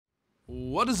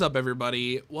What is up,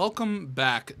 everybody? Welcome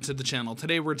back to the channel.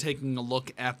 Today we're taking a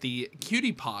look at the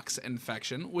Cutiepox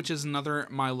infection, which is another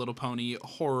My Little Pony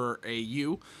horror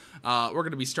AU. We're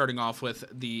going to be starting off with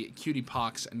the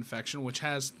Cutiepox infection, which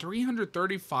has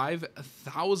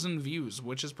 335,000 views,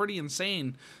 which is pretty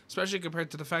insane, especially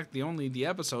compared to the fact that only the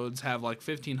episodes have like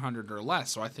 1,500 or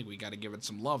less, so I think we got to give it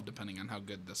some love depending on how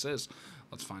good this is.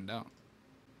 Let's find out.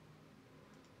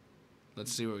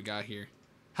 Let's see what we got here.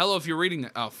 Hello, if you're reading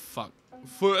it. Oh, fuck.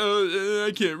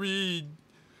 I can't read.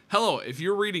 Hello, if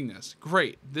you're reading this,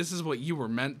 great. This is what you were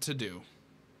meant to do.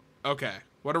 Okay,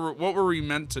 what were we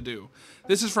meant to do?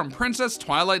 This is from Princess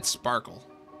Twilight Sparkle.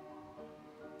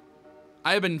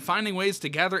 I have been finding ways to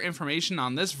gather information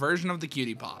on this version of the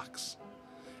Cutiepox.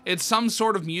 It's some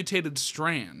sort of mutated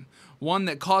strain, one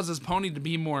that causes Pony to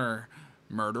be more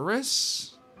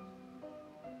murderous.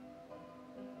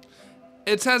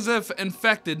 It's as if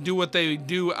infected do what they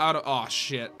do out of... Oh,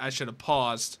 shit. I should have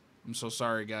paused. I'm so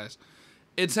sorry, guys.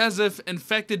 It's as if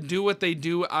infected do what they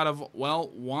do out of,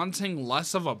 well, wanting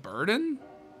less of a burden?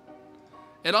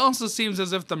 It also seems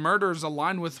as if the murderers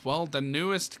align with, well, the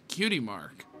newest cutie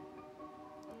mark.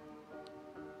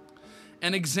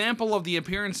 An example of the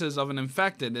appearances of an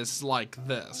infected is like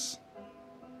this.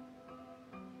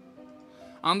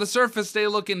 On the surface, they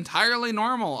look entirely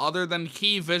normal other than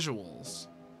key visuals.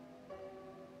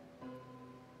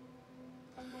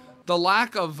 The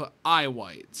lack of eye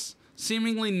whites,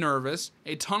 seemingly nervous,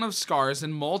 a ton of scars,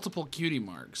 and multiple cutie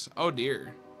marks. Oh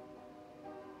dear.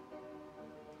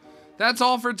 That's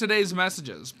all for today's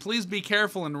messages. Please be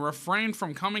careful and refrain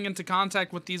from coming into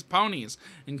contact with these ponies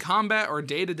in combat or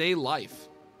day-to-day life.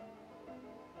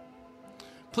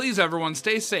 Please everyone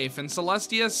stay safe, and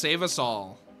Celestia save us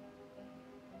all.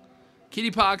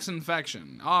 Cutiepox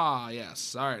infection. Ah,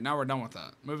 yes. Alright, now we're done with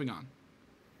that. Moving on.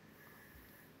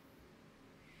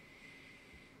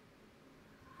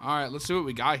 Alright, let's see what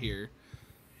we got here.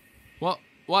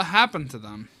 What happened to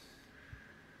them?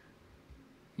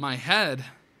 My head.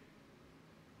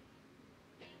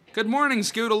 Good morning,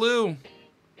 Scootaloo.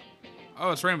 Oh,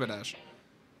 it's Rainbow Dash.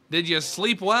 Did you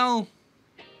sleep well?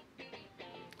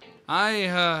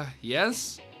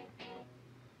 Yes?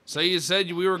 So you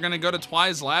said we were gonna go to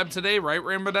Twy's lab today, right,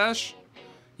 Rainbow Dash?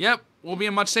 Yep, we'll be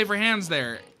in much safer hands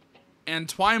there. And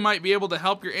Twy might be able to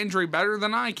help your injury better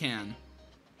than I can.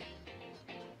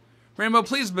 Rainbow,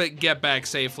 please get back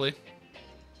safely.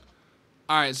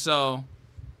 Alright, so...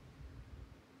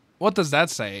 what does that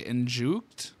say?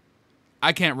 Injuked?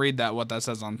 I can't read that, what that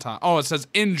says on top. Oh, it says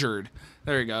injured.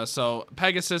 There you go. So,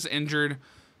 Pegasus injured.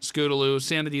 Scootaloo.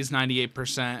 Sanity is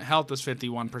 98%. Health is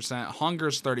 51%. Hunger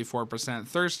is 34%.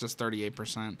 Thirst is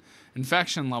 38%.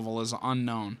 Infection level is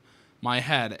unknown. My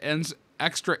head.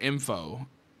 Extra info.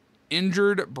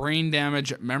 Injured, brain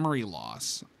damage, memory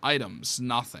loss. Items,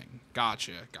 nothing.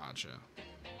 Gotcha.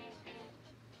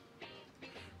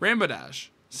 Rainbow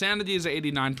Dash. Sanity is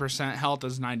 89%, health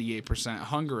is 98%,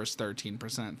 hunger is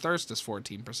 13%, thirst is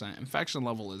 14%, infection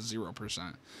level is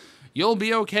 0%. You'll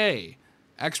be okay.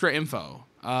 Extra info.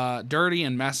 Dirty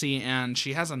and messy, and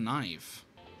she has a knife.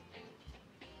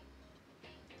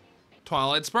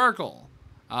 Twilight Sparkle.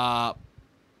 I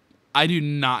do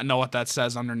not know what that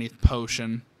says underneath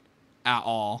potion. At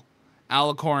all.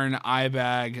 Alicorn, eye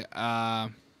bag,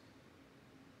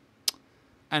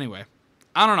 anyway.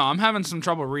 I don't know, I'm having some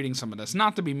trouble reading some of this.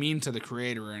 Not to be mean to the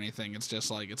creator or anything, it's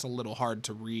just like, it's a little hard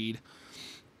to read.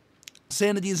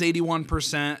 Sanity is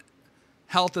 81%,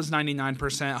 health is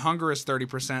 99%, hunger is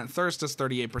 30%, thirst is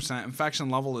 38%, infection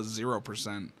level is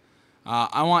 0%.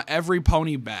 I want every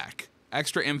pony back.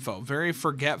 Extra info, very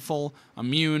forgetful,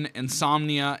 immune,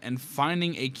 insomnia, and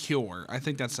finding a cure. I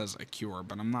think that says a cure,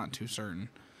 but I'm not too certain.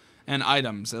 And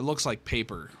items, it looks like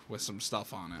paper with some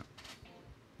stuff on it.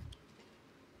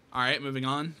 Alright, moving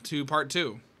on to part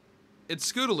 2.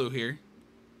 It's Scootaloo here.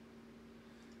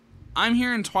 I'm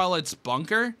here in Twilight's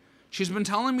bunker. She's been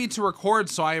telling me to record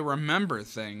so I remember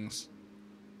things.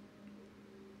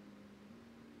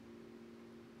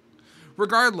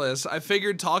 Regardless, I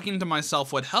figured talking to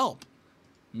myself would help.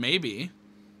 Maybe.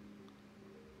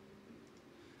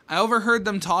 I overheard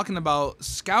them talking about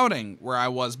scouting where I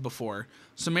was before,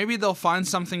 so maybe they'll find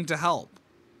something to help.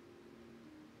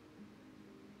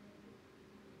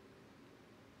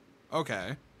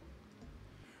 Okay.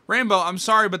 Rainbow, I'm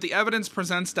sorry, but the evidence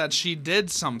presents that she did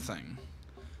something.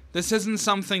 This isn't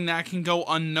something that can go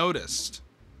unnoticed.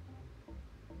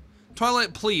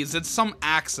 Twilight, please, it's some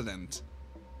accident.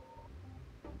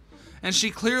 And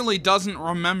she clearly doesn't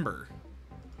remember.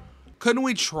 Couldn't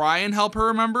we try and help her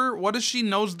remember? What if she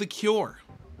knows the cure?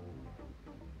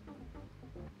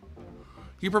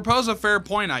 You propose a fair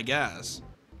point, I guess.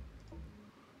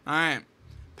 Alright.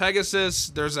 Pegasus,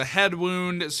 there's a head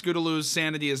wound. Scootaloo's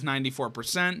sanity is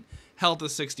 94%. Health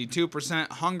is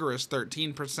 62%. Hunger is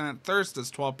 13%. Thirst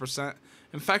is 12%.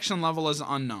 Infection level is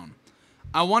unknown.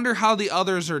 I wonder how the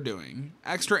others are doing.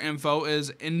 Extra info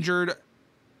is injured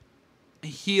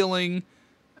healing.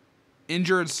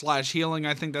 Injured/healing,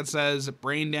 I think that says.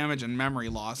 Brain damage and memory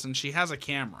loss. And she has a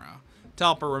camera to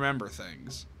help her remember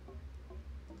things.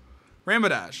 Rainbow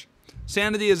Dash.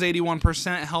 Sanity is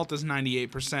 81%, health is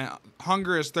 98%,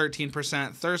 hunger is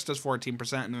 13%, thirst is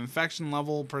 14%, and infection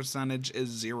level percentage is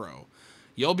 0.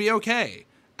 You'll be okay.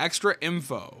 Extra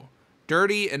info.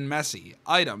 Dirty and messy.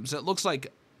 Items. It looks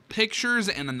like pictures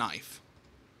and a knife.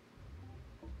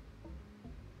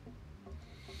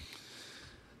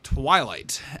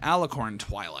 Twilight. Alicorn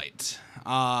Twilight.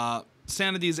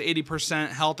 Sanity is 80%,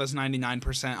 health is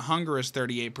 99%, hunger is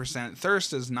 38%,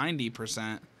 thirst is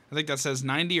 90%. I think that says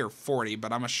 90 or 40,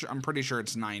 but I'm pretty sure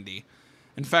it's 90.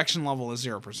 Infection level is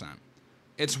 0%.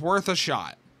 It's worth a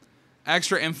shot.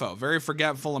 Extra info. Very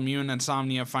forgetful, immune,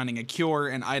 insomnia, finding a cure,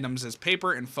 and items is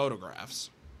paper and photographs.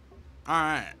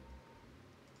 Alright.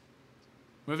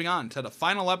 Moving on to the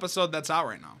final episode that's out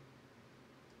right now.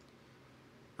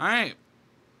 Alright.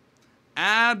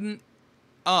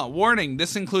 Warning.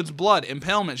 This includes blood,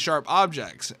 impalement, sharp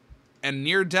objects, and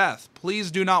near death. Please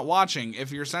do not watching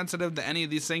if you're sensitive to any of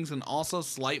these things, and also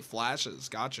slight flashes.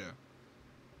 Gotcha.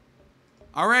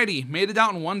 Alrighty, made it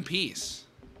out in one piece.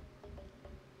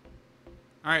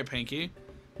 Alright, Pinky.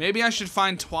 Maybe I should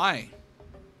find Twy.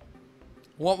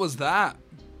 What was that?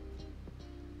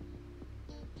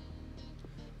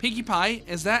 Pinkie Pie,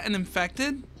 is that an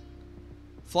infected?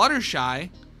 Fluttershy?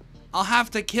 I'll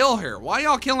have to kill her. Why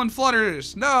y'all killing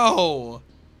Flutters? No!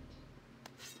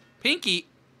 Pinky?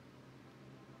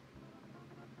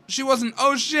 She wasn't.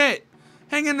 Oh shit!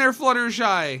 Hang in there,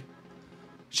 Fluttershy.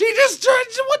 She just turned.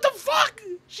 What the fuck?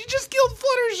 She just killed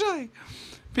Fluttershy.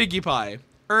 Pinkie Pie.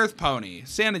 Earth Pony.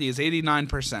 Sanity is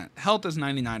 89%. Health is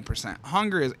 99%.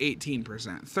 Hunger is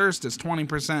 18%. Thirst is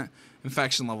 20%.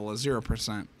 Infection level is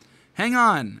 0%. Hang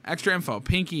on. Extra info.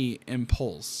 Pinky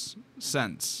Impulse.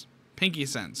 Sense. Pinky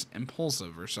Sense.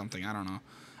 Impulsive or something. I don't know.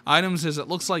 Items is it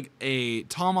looks like a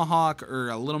tomahawk or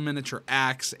a little miniature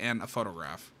axe and a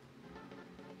photograph.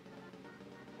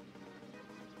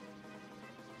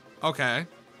 Okay.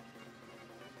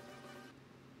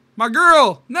 My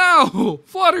girl! No!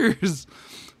 Flutters!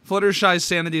 Fluttershy's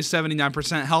sanity is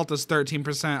 79%, health is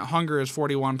 13%, hunger is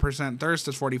 41%, thirst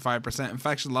is 45%,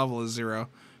 infection level is 0.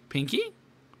 Pinky?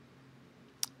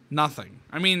 Nothing.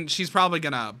 I mean, she's probably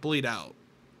gonna bleed out.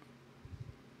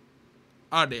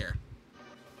 Oh dear.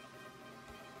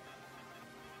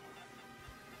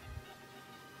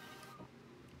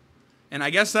 And I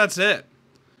guess that's it.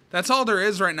 That's all there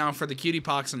is right now for the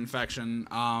Cutiepox infection.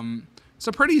 It's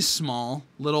a pretty small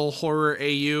little horror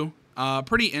AU.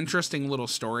 Pretty interesting little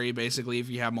story. Basically, if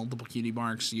you have multiple cutie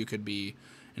marks, you could be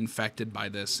infected by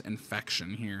this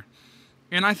infection here.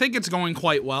 And I think it's going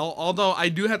quite well. Although, I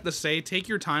do have to say, take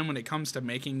your time when it comes to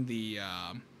making the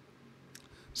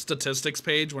statistics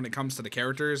page when it comes to the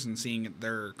characters and seeing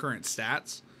their current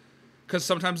stats. Because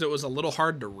sometimes it was a little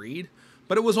hard to read.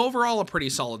 But it was overall a pretty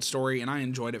solid story, and I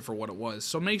enjoyed it for what it was.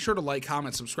 So make sure to like,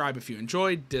 comment, subscribe if you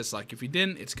enjoyed, dislike if you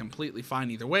didn't. It's completely fine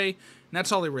either way, and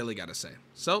that's all I really got to say.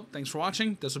 So, thanks for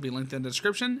watching. This will be linked in the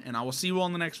description, and I will see you all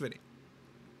in the next video.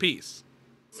 Peace.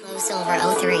 Slow Silver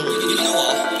 03.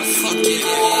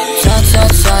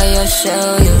 Your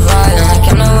shit, you violent.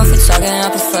 Can't know if you're talking, I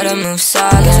prefer to move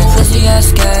silent. Pussy ass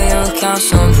scared, you count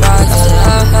some progress.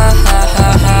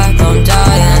 I'm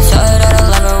dying. Tell her that I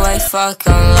love her, wait, fuck,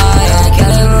 I'm lying. Get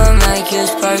it, we'll make it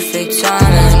perfect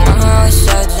timing. Mama always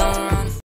said, don't